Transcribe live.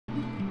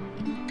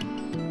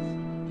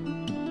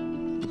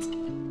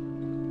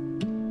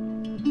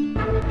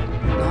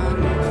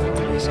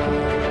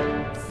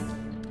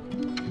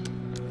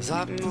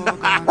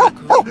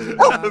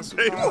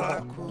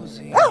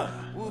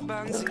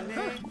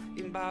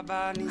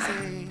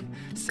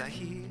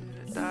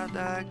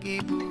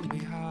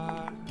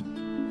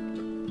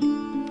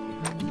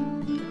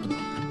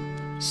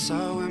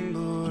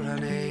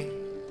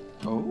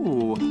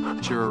Oh,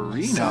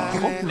 Jurina,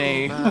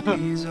 Hopney.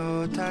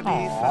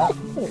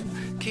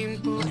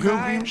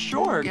 Moving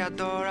short.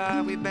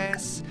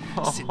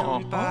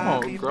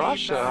 Oh,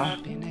 Grasha.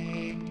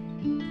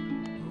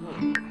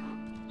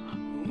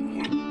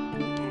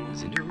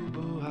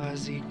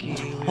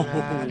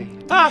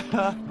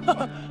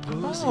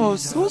 Oh,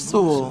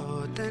 Susu.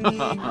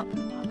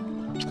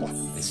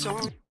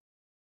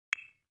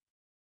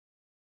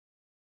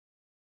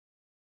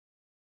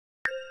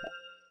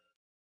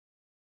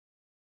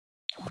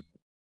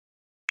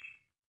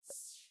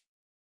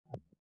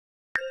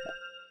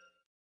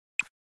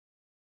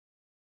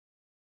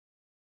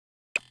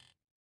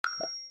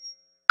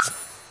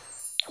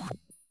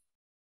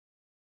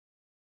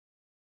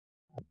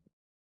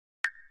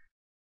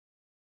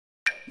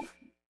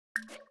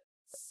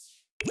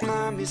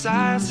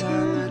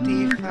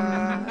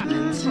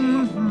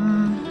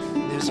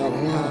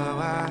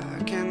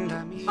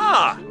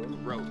 Ah,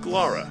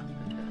 Glora.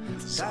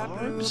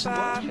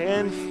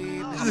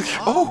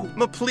 Oh,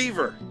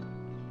 Mapleaver.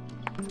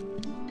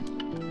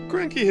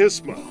 Cranky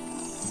Hisma.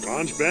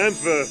 Ganj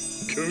Banfa.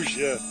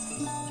 Kusha.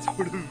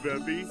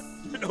 Dodavepi.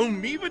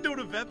 Omiva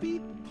Dodavepi.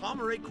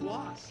 Pomere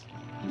Kwas.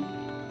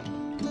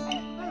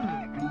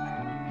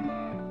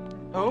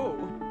 Oh.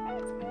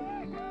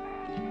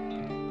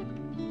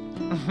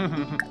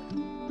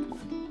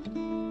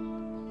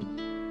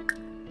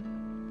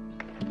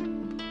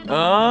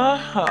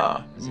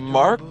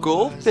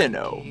 Markle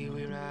Finno.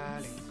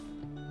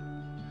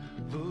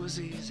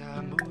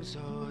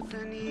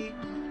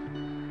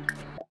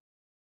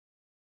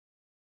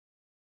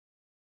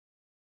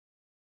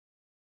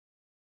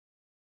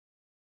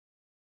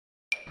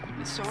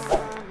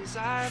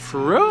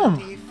 Froom.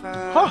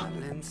 Huh.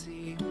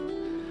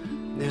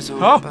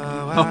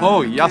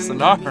 Oh,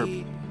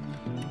 Yasanarp.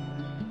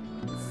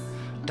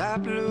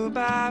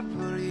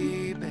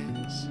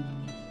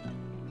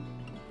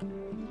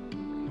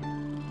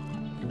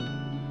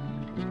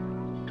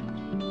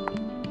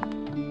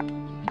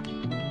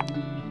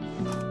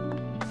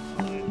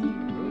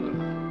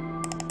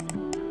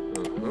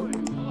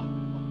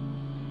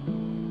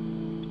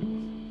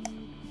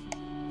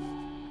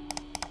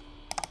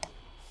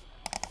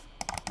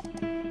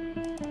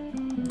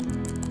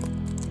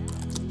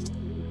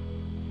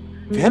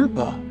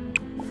 Vimpa.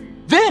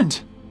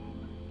 Vint!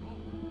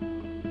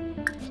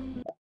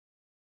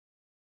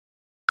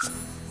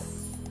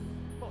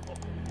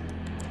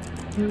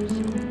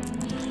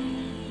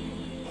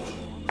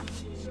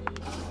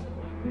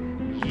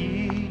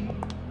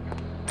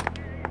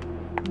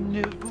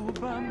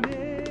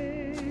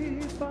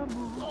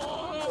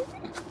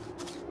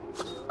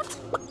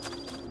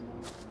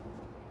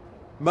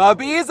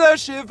 Mabiza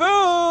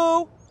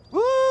Shivu!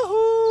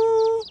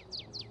 Woohoo!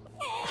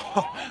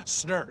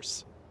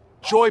 Snurse.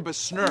 Joyba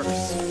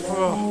Snurse.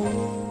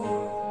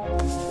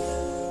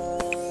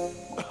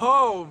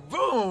 Oh,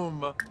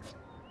 boom!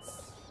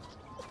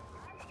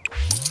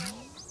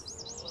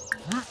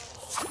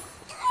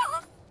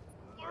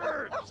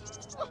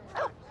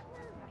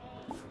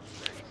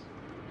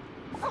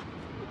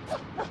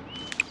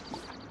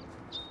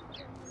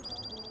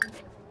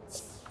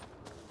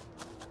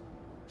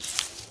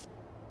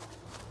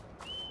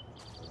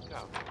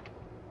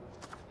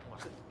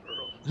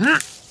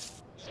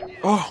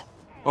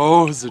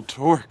 Oh,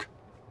 Zatork.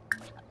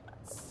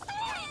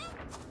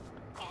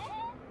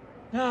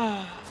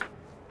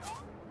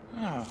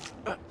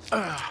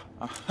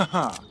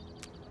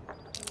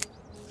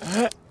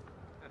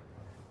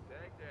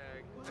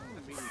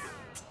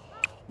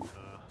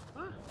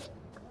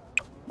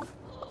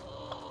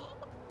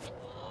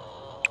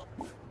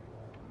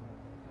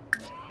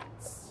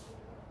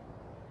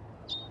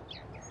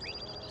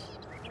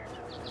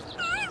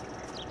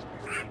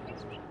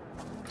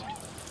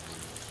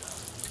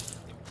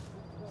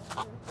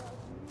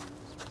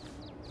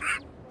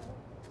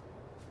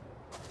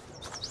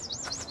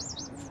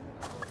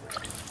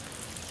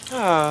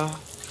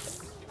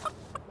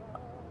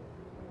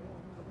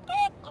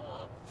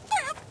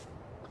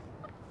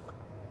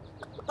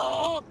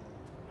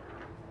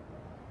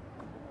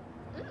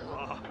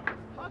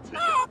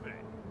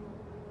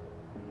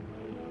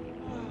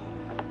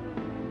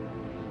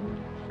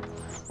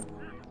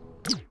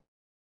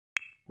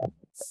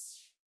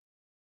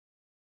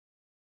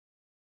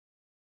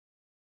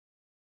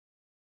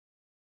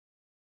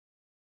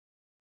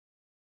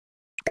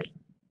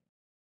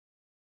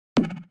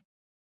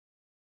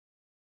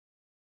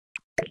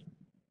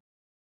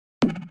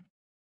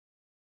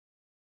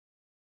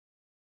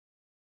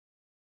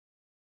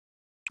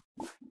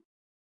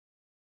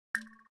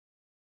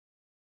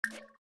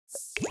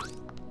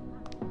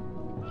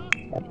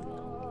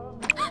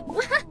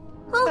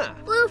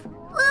 Floof,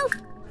 floof,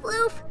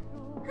 floof.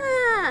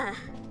 Ah.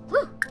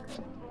 Woo.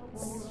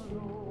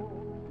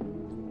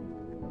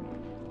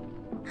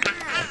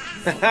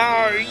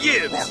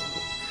 Yibs!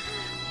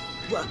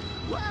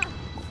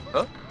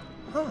 Huh?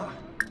 Huh.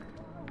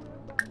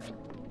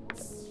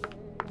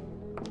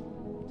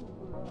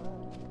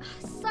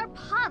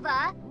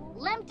 Sarpava,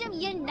 lemtum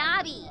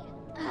yanabi.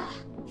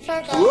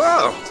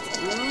 Whoa!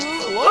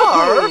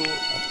 Lark?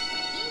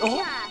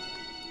 Inja,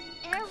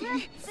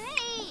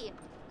 Erefei.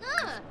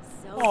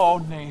 Oh,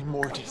 nay,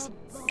 Mortis.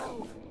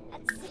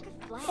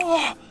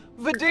 Oh,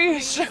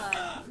 Vidish.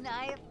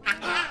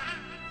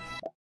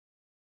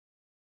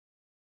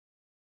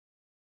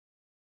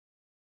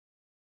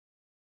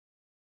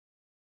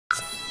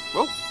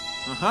 Oh,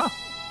 uh-huh.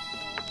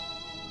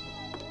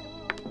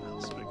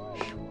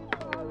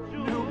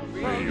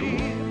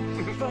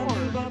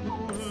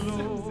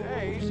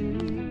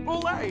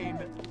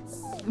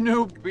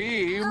 New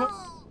beam,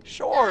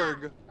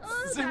 Shorg,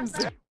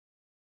 Zimzam.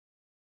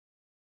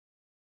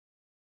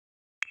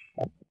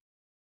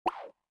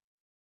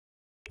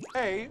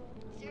 Hey,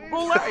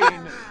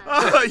 Bulain.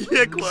 Ah,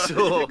 Yikla.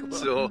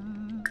 So.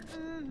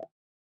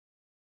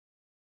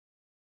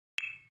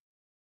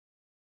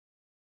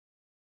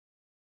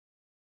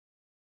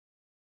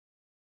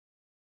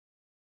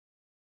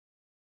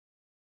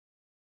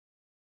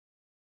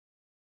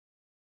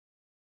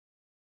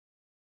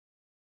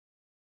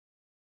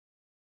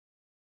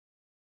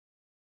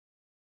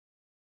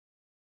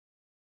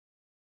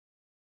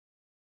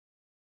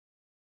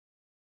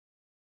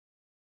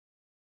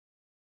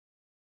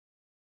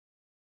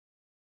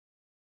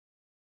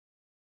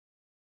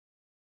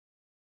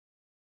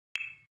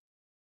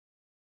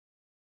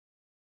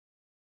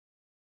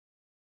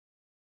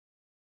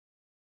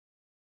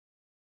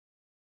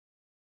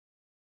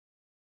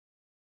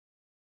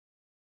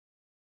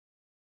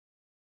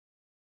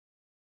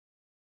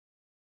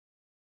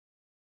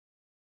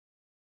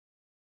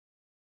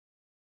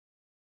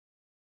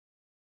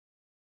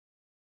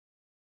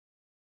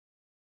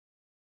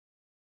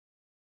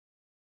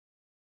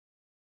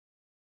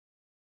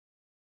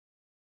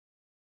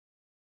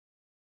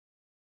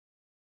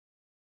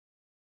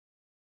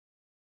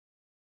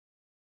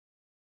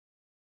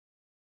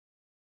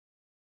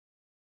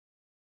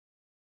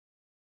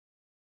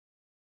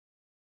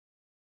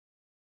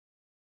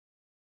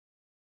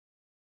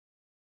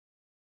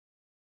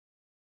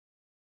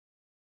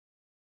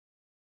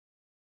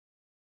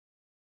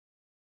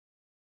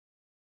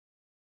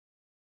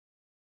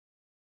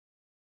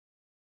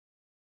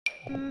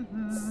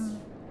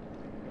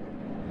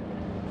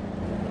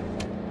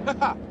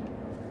 Haha.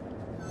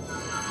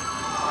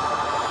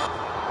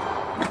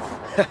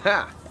 Haha.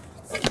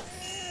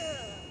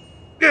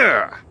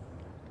 Yeah.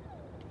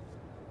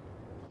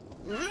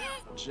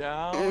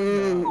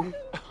 Down.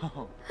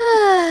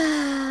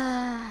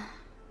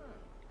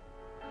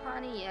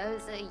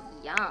 Honey's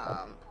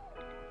yum.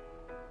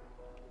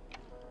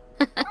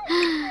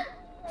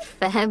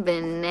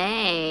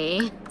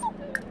 Febine.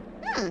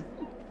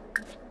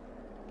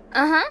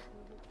 Uh-huh.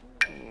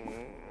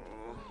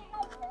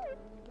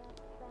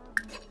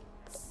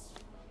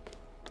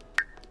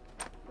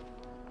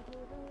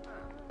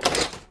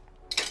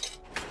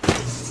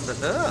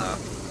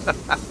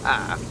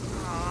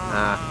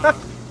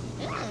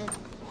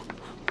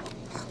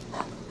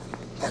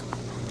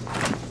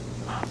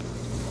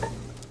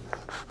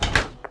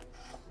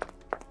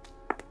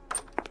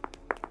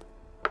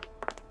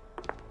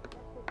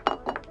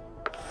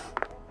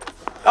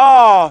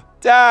 Oh,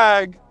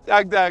 dag.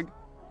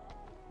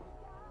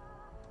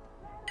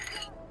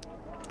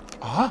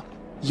 Ah,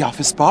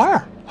 Yafis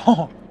bar.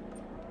 Oh.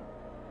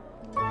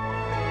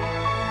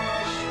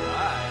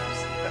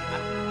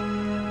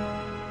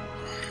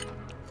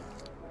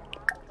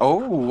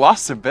 Oh,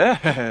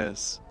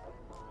 wasabes.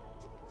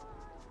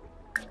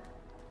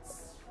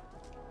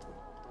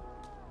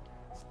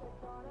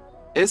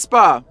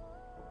 Ispa.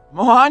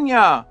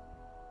 Mohanya.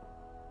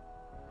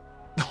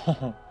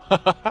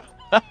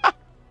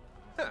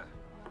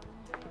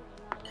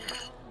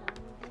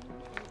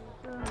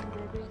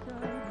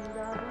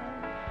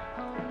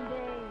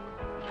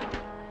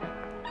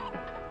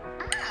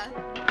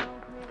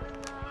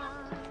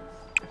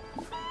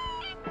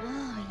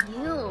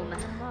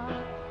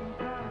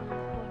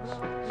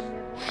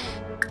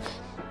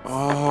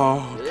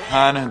 Oh,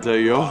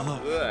 Panadayola.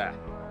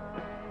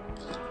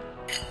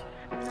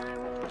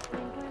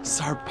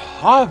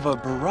 Sarpava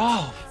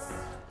Baralv.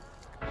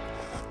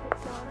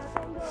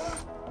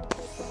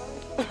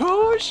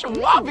 Oh,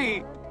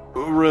 Schwabi.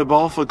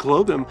 Rebalfa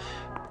Clobim,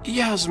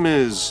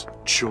 Yasmiz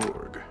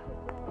Chorg,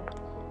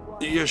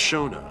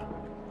 Yashona,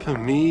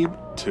 Kamib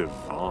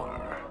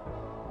Tivar,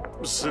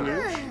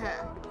 Sanush,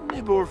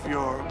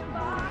 Niborfyar.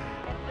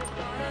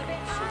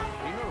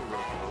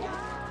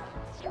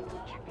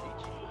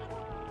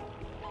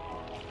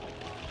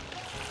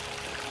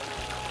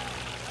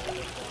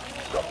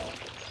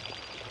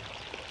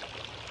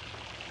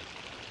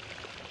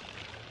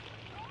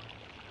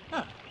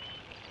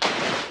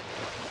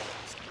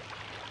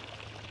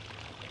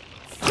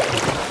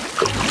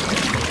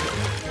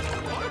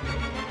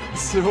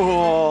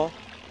 So